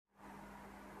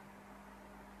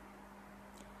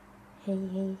Hey,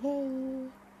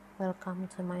 welcome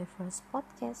to my first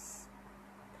podcast.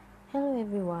 Hello,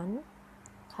 everyone.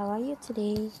 How are you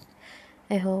today?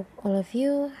 I hope all of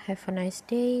you have a nice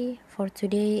day for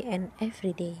today and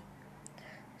every day.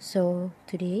 So,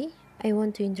 today I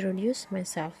want to introduce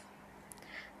myself.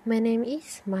 My name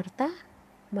is Marta,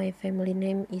 my family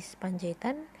name is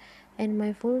Panjaitan, and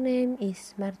my full name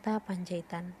is Marta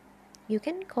Panjaitan. You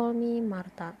can call me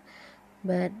Marta,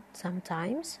 but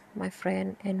sometimes my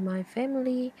friend and my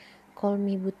family call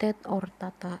me Butet or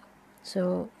Tata.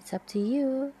 So it's up to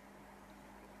you.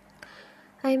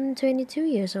 I'm 22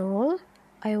 years old.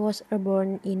 I was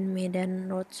born in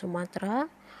Medan, North Sumatra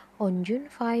on June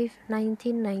 5,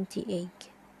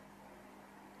 1998.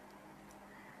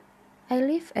 I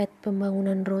live at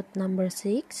Pembangunan Road number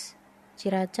 6,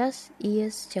 Ciracas,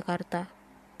 East, Jakarta.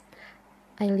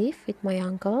 I live with my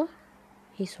uncle,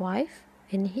 his wife,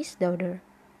 and his daughter.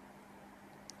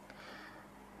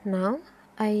 Now,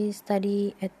 I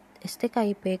study at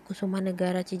STKIP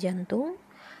Kusumanegara Cijantung.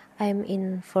 I'm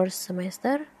in first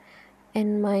semester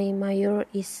and my major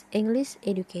is English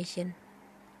education.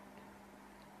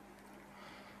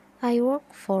 I work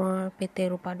for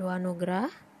PT Rupadua Nugra,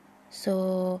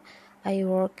 so I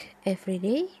work every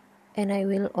day and I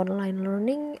will online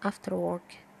learning after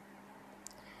work.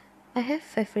 I have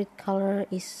favorite color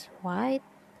is white,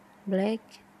 black,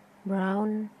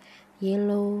 brown,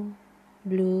 yellow,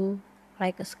 blue,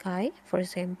 like a sky, for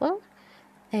example,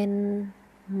 and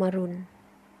maroon.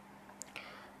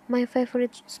 My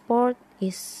favorite sport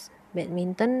is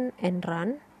badminton and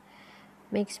run.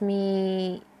 Makes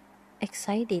me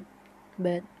excited,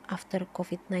 but after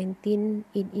COVID-19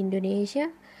 in Indonesia,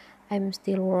 I'm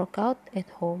still workout at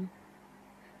home.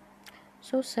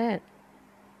 So sad.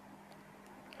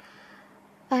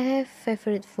 I have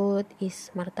favorite food is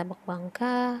martabak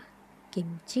bangka,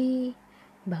 kimchi,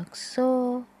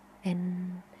 bakso,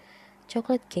 and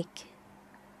chocolate cake.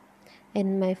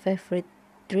 And my favorite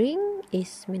drink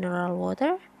is mineral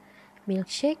water,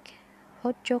 milkshake,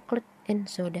 hot chocolate, and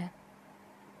soda.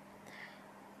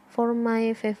 For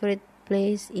my favorite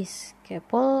place is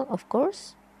Keppel, of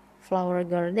course, flower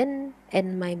garden,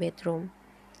 and my bedroom,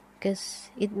 cause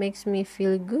it makes me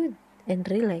feel good and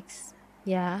relaxed.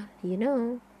 Yeah, you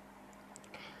know.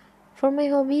 For my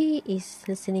hobby is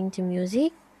listening to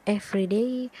music every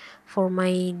day. For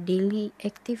my daily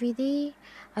activity,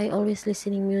 I always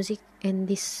listening music, and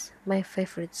this my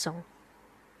favorite song.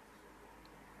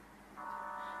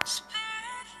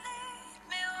 Spirit, lead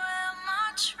me where my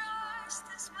trust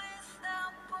is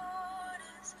without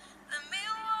borders. Let me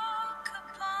walk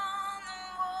upon the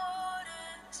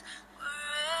waters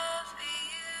wherever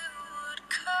you would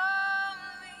call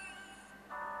me.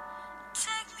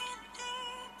 Take me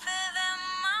deeper than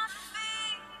my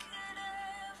feet could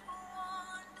ever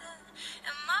wander,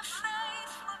 and my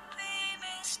faith would be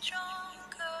made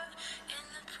stronger in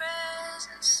the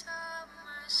presence of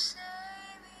my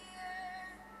Savior.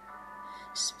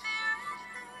 Spirit,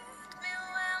 lead me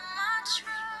where my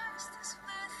trust is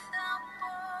without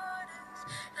borders.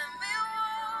 Let me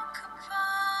walk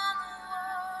upon the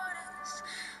waters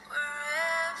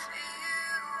wherever you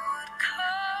would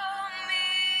call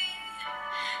me.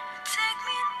 Take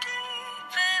me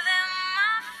deeper than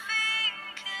my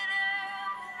feet could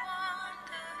ever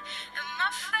wander, and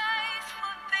my faith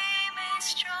would be made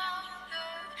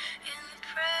stronger in the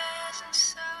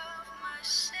presence of my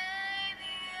Savior.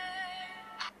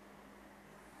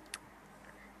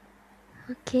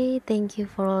 Okay, thank you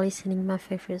for listening my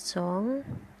favorite song.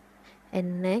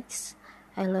 And next,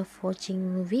 I love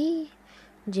watching movie,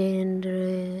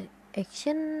 genre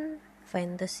action,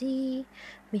 fantasy,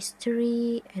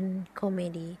 mystery, and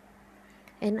comedy.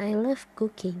 And I love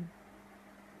cooking.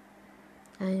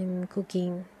 I'm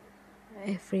cooking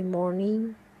every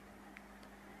morning.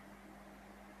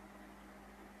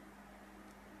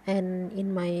 And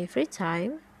in my free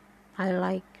time, I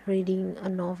like reading a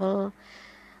novel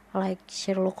like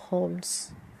Sherlock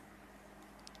Holmes.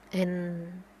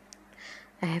 And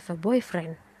I have a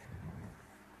boyfriend.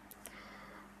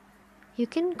 You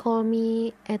can call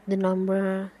me at the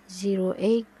number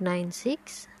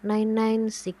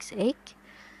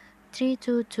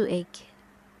 0896-9968-3228.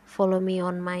 Follow me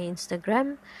on my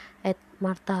Instagram at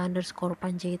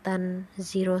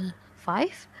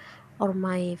Marta_Panjaitan05 or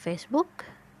my Facebook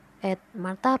at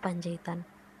Marta Panjaitan.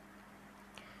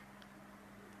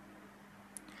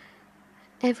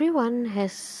 Everyone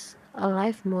has a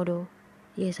life motto.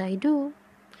 Yes, I do.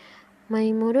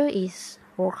 My motto is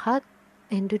work hard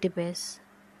and do the best.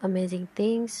 Amazing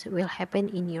things will happen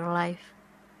in your life.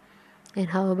 And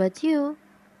how about you?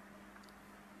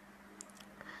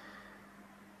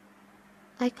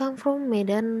 I come from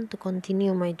Medan to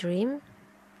continue my dream.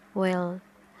 Well,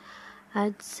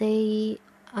 I'd say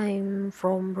I'm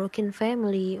from broken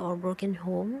family or broken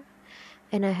home,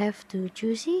 and I have to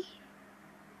choose it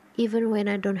even when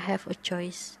I don't have a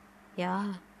choice.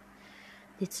 Yeah,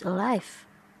 it's a life.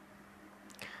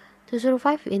 To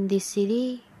survive in this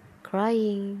city,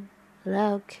 crying,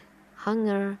 lack,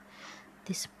 hunger,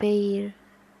 despair,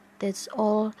 that's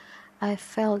all I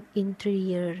felt in 3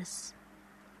 years.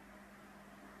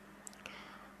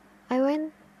 I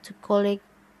went to college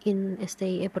in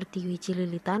STI Pertiwi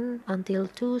Cililitan until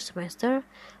 2 semesters,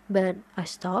 but I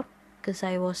stopped because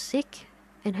I was sick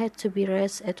and had to be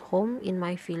rest at home in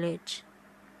my village.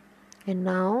 And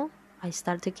now I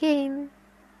start again.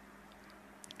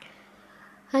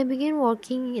 I began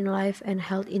working in life and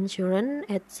health insurance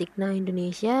at Cigna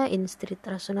Indonesia in Street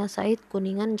Rasuna Said,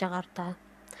 Kuningan, Jakarta.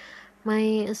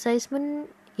 My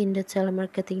assignment in the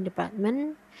telemarketing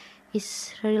department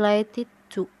is related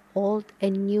to old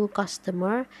and new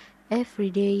customer every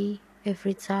day,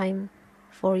 every time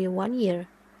for 1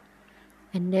 year.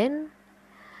 And then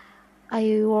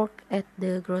I work at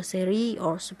the grocery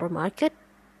or supermarket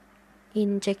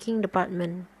in checking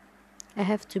department. I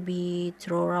have to be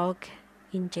thorough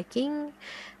in checking,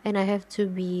 and I have to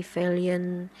be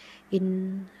valiant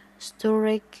in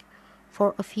storage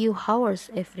for a few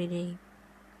hours every day.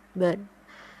 But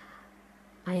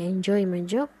I enjoy my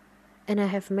job and I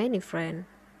have many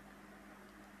friends.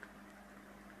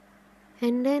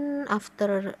 And then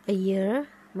after a year,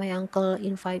 my uncle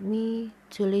invited me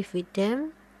to live with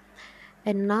them,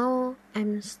 and now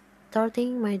I'm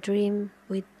starting my dream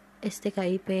with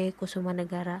STKIP Kusuma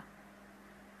Negara.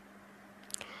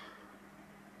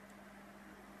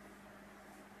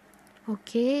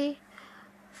 Okay,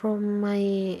 from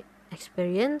my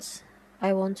experience,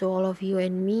 I want to all of you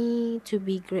and me to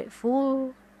be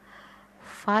grateful,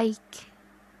 fight,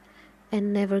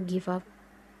 and never give up.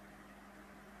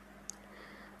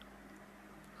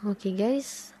 Okay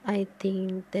guys, I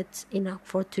think that's enough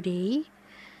for today.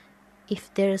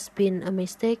 If there's been a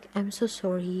mistake, I'm so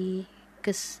sorry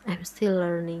because I'm still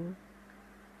learning.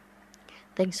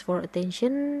 Thanks for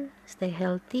attention. Stay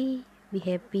healthy, be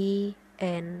happy,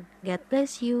 and God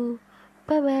bless you.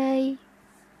 Bye bye.